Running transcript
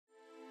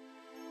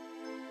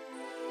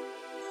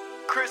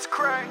Chris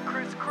Cray,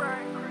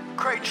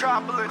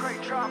 Craytropolis.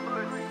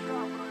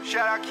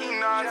 Shout out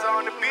Keenan's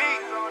on the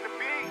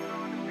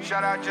beat.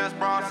 Shout out Just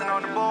Bronson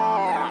on the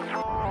board.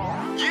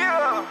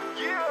 Yeah.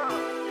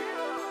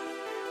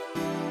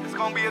 It's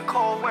gonna be a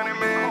cold winter,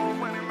 man.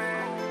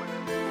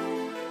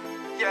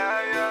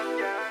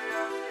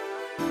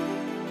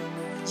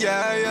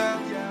 Yeah.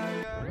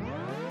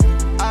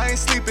 I ain't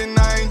sleeping,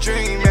 I ain't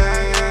dreaming.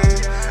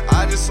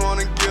 I just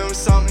wanna give him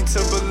something to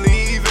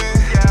believe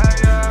in.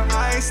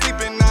 I ain't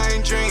sleeping, I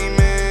ain't dreaming.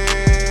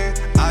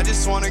 I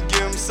just wanna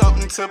give him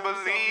something to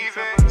believe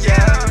in.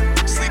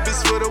 Sleep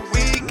is for the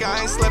weak,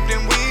 I ain't slept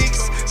in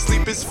weeks.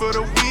 Sleep is for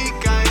the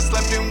weak, I ain't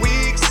slept in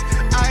weeks.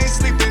 I ain't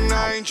sleeping,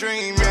 I ain't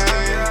dreaming.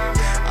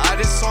 I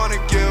just wanna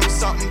give him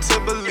something to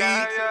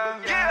believe.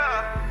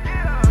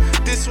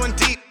 This one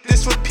deep,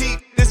 this for Pete,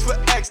 this for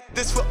X,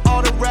 this for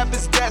all the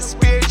rappers that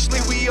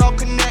spiritually we all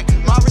connect.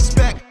 My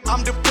respect,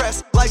 I'm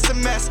depressed, life's a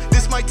mess.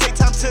 This might take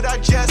time to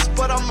digest,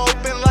 but I'm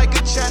open like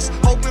a chest,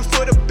 hoping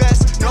for the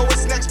best. Know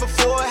what's next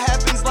before it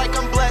happens, like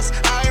I'm blessed.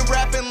 I ain't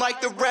rapping like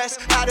the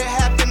rest, how'd it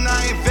happen,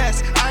 I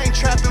invest. I ain't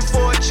trapping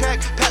for a check,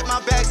 pack my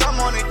bags, I'm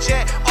on a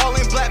jet. All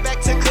in black,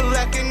 back to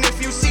collect, and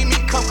if you see me,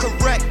 come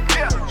correct.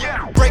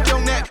 Break your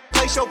neck,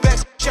 place your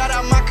bets, shout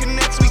out my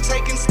connects, we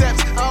taking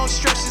steps. I don't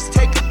stress, just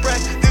take a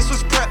breath. This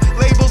was prep,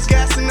 labels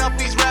gassing up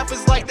these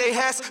rappers like they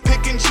has.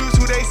 Pick and choose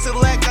who they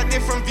select, got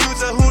different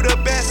views of who the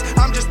best.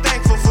 I'm just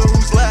thankful for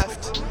who's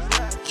left.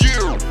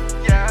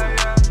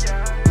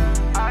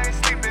 I ain't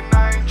sleeping,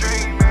 I ain't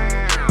dreaming.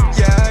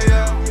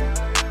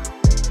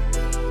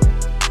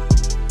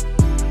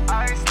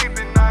 I ain't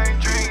sleeping, I ain't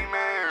dreaming.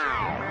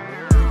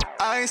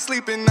 I ain't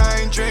sleeping,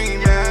 I ain't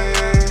dreaming.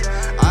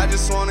 I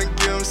just wanna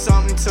give him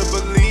something to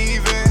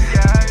believe in.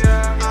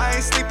 I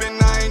ain't sleeping,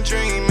 I ain't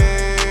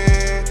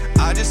dreaming.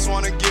 I just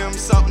wanna give him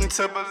something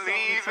to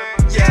believe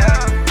in.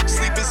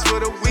 Sleep is for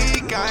the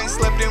weak, I ain't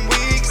slept in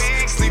weeks.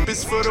 Sleep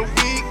is for the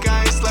weak,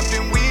 I ain't slept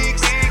in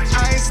weeks.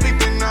 I ain't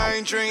sleeping, I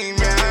ain't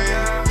dreaming.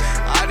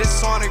 I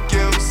just wanna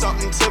give him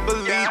something to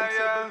believe.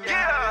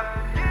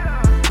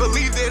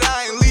 Believe that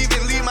I ain't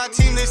leaving, leave my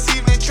team this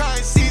evening.